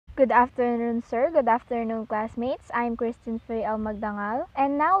Good afternoon, sir. Good afternoon, classmates. I'm Christine Frey L. Magdangal.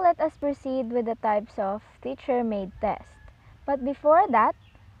 And now let us proceed with the types of teacher-made tests. But before that,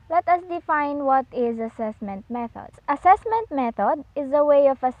 let us define what is assessment method. Assessment method is a way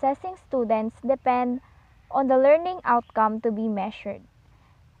of assessing students depend on the learning outcome to be measured.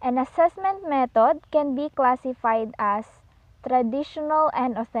 An assessment method can be classified as traditional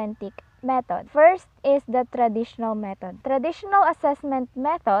and authentic method. First is the traditional method. Traditional assessment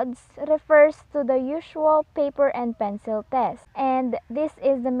methods refers to the usual paper and pencil test, and this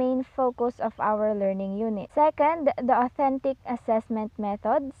is the main focus of our learning unit. Second, the authentic assessment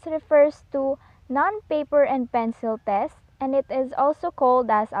methods refers to non-paper and pencil tests, and it is also called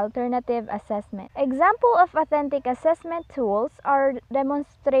as alternative assessment. Example of authentic assessment tools are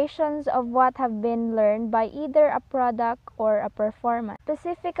demonstrations of what have been learned by either a product or a performance.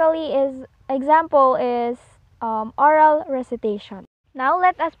 Specifically, example is oral recitation. Now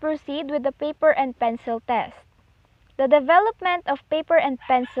let us proceed with the paper and pencil test. The development of paper and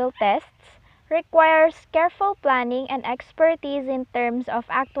pencil tests requires careful planning and expertise in terms of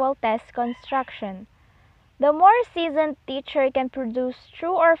actual test construction. The more seasoned teacher can produce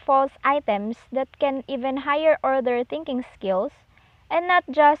true or false items that can even higher order thinking skills and not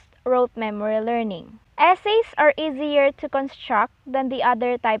just rote memory learning. Essays are easier to construct than the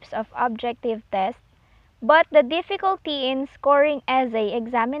other types of objective tests, but the difficulty in scoring essay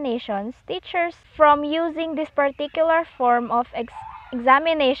examinations teachers from using this particular form of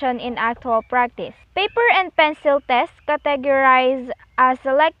examination in actual practice. Paper and pencil tests categorize as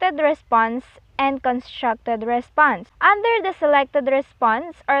selected response and constructed response. Under the selected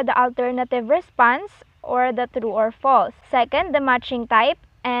response are the alternative response or the true or false. Second, the matching type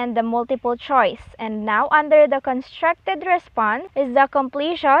and the multiple choice. And now under the constructed response is the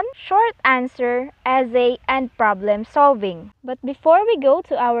completion, short answer, essay, and problem solving. But before we go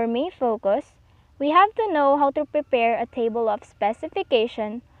to our main focus, we have to know how to prepare a table of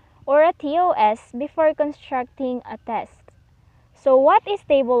specification or a TOS before constructing a test. So what is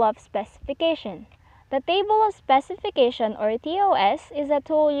table of specification? The table of specification or TOS is a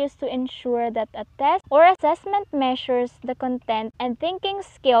tool used to ensure that a test or assessment measures the content and thinking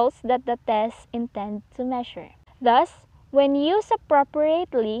skills that the test intends to measure. Thus, when used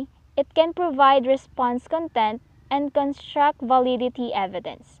appropriately, it can provide response content and construct validity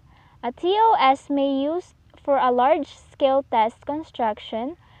evidence. A TOS may be used for a large-scale test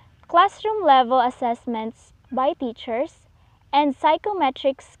construction, classroom-level assessments by teachers, and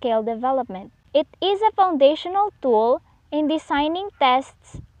psychometric scale development. It is a foundational tool in designing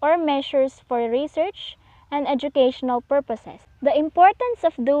tests or measures for research and educational purposes. The importance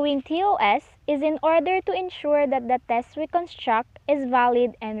of doing TOS is in order to ensure that the test we construct is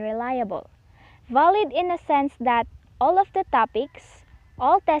valid and reliable. Valid in a sense that all of the topics,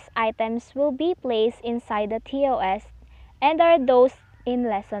 all test items will be placed inside the TOS and are those in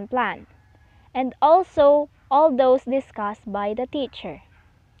lesson plan, and also all those discussed by the teacher.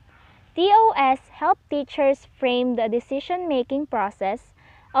 TOS help teachers frame the decision-making process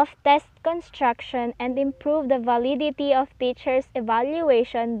of test construction and improve the validity of teachers'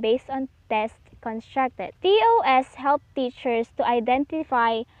 evaluation based on tests constructed. TOS help teachers to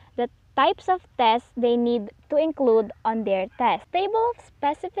identify the types of tests they need to include on their test. Table of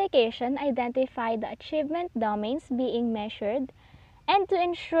specification identify the achievement domains being measured and to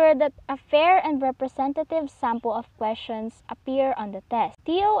ensure that a fair and representative sample of questions appear on the test.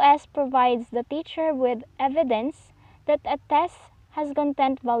 TOS provides the teacher with evidence that a test has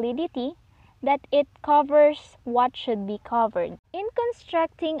content validity, that it covers what should be covered. In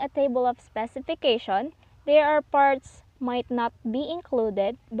constructing a table of specification, there are parts might not be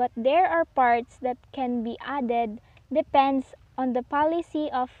included, but there are parts that can be added depends on the policy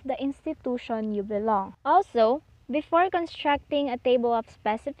of the institution you belong. Also, before constructing a table of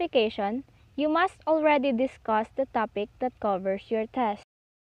specification, you must already discuss the topic that covers your test.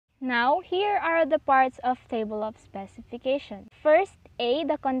 Now, here are the parts of table of specification. First, A,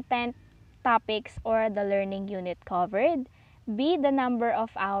 the content, topics, or the learning unit covered. B, the number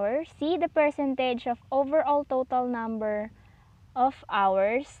of hours. C, the percentage of overall total number of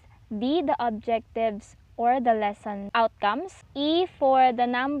hours. D, the objectives or the lesson outcomes. E, for the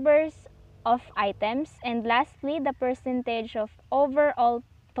numbers of items, and lastly, the percentage of overall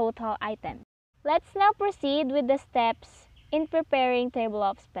total items. Let's now proceed with the steps in preparing table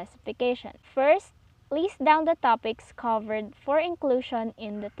of specification. First, list down the topics covered for inclusion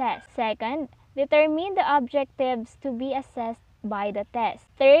in the test. Second, determine the objectives to be assessed by the test.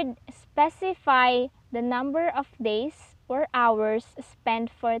 Third, specify the number of days or hours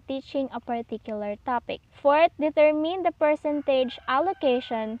spent for teaching a particular topic. Fourth, determine the percentage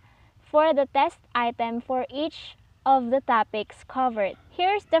allocation for the test item for each of the topics covered.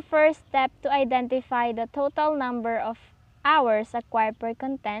 Here's the first step to identify the total number of hours acquired per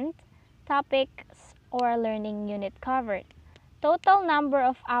content, topics, or learning unit covered. Total number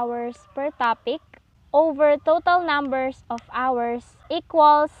of hours per topic over total numbers of hours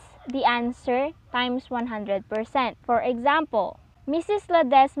equals the answer times 100%. For example, Mrs.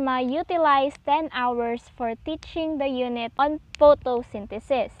 Ledesma utilized 10 hours for teaching the unit on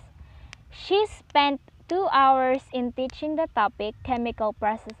photosynthesis. She spent 2 hours in teaching the topic chemical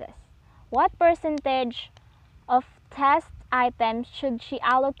processes. What percentage of test items should she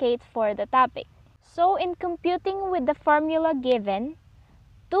allocate for the topic? So in computing with the formula given,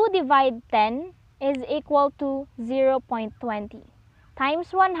 2 divided 10 is equal to 0.20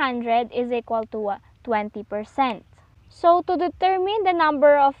 times 100 is equal to 20%. So to determine the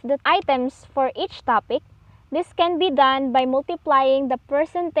number of the items for each topic, this can be done by multiplying the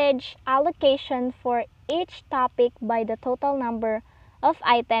percentage allocation for each topic by the total number of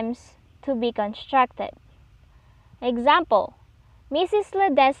items to be constructed. Example, Mrs.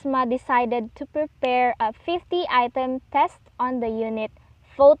 Ledesma decided to prepare a 50-item test on the unit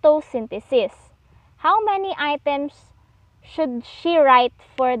photosynthesis. How many items should she write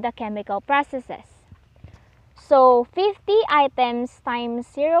for the chemical processes? So 50 items times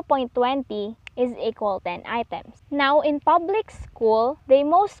 0.20 is equal 10 items. Now in public school, they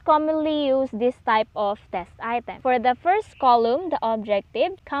most commonly use this type of test item. For the first column, the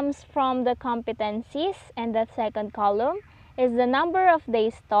objective comes from the competencies, and the second column is the number of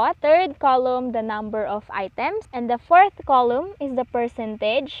days taught, third column the number of items, and the fourth column is the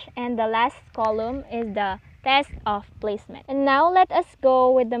percentage, and the last column is the test of placement. And now let us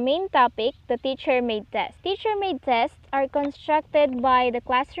go with the main topic, the teacher-made tests. Teacher-made tests are constructed by the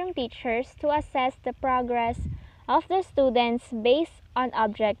classroom teachers to assess the progress of the students based on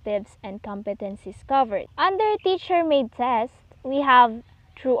objectives and competencies covered. Under teacher-made tests, we have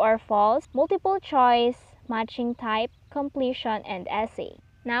true or false, multiple choice, matching type, completion, and essay.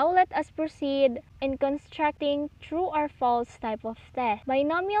 Now let us proceed in constructing true or false type of test.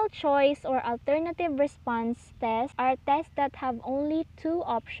 Binomial choice or alternative response tests are tests that have only two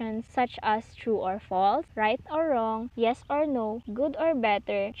options, such as true or false, right or wrong, yes or no, good or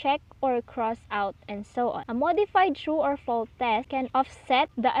better, check or cross out, and so on. A modified true or false test can offset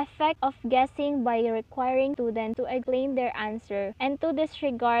the effect of guessing by requiring students to explain their answer and to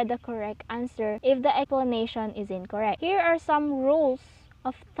disregard the correct answer if the explanation is incorrect. Here are some rules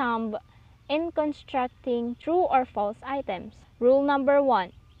of thumb in constructing true or false items. Rule number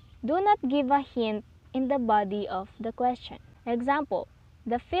 1. Do not give a hint in the body of the question. Example,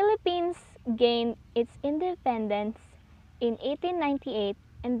 the Philippines gained its independence in 1898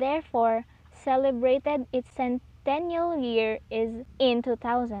 and therefore celebrated its centennial year is in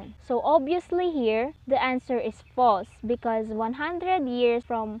 2000. So obviously here, the answer is false because 100 years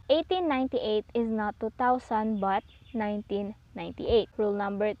from 1898 is not 2000 but 1998. Rule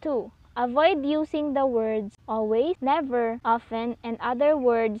number 2. Avoid using the words always, never, often, and other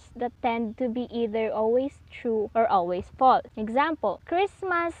words that tend to be either always true or always false. Example,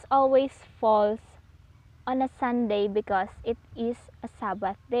 Christmas always falls on a Sunday because it is a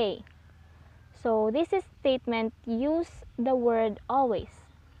Sabbath day. So this is statement use the word always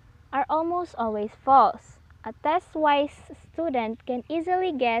are almost always false. A test-wise student can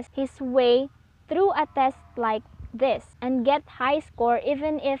easily guess his way through a test like this and get high score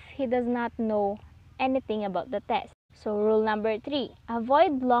even if he does not know anything about the test. So rule number 3,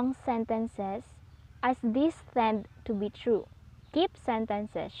 avoid long sentences as these tend to be true. Keep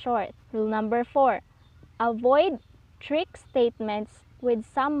sentences short. Rule number 4, avoid trick statements with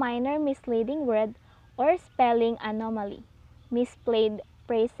some minor misleading word or spelling anomaly, misplayed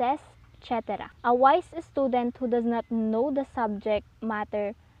phrases, etc. A wise student who does not know the subject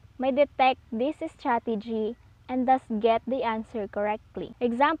matter may detect this strategy and thus get the answer correctly.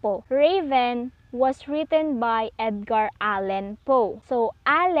 Example, Raven was written by Edgar Allan Poe. So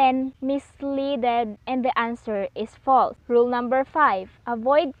Allen misleaded and the answer is false. Rule number 5,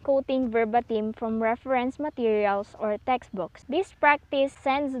 avoid quoting verbatim from reference materials or textbooks. This practice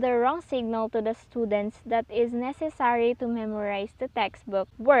sends the wrong signal to the students that is necessary to memorize the textbook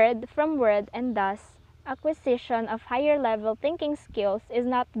word from word, and thus acquisition of higher level thinking skills is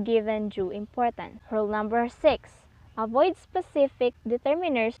not given due importance. Rule number 6. Avoid specific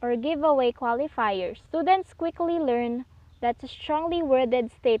determiners or giveaway qualifiers. Students quickly learn that strongly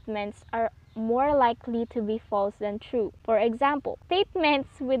worded statements are more likely to be false than true. For example,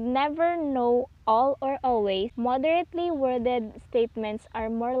 statements with never, no, all, or always, moderately worded statements are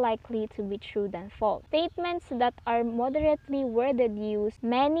more likely to be true than false. Statements that are moderately worded use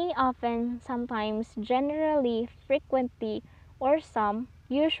many, often, sometimes, generally, frequently, or some,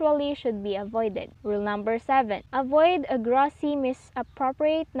 usually should be avoided. Rule number 7. Avoid a grossly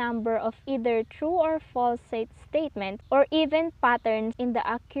misappropriate number of either true or false statements or even patterns in the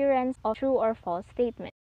occurrence of true or false statements.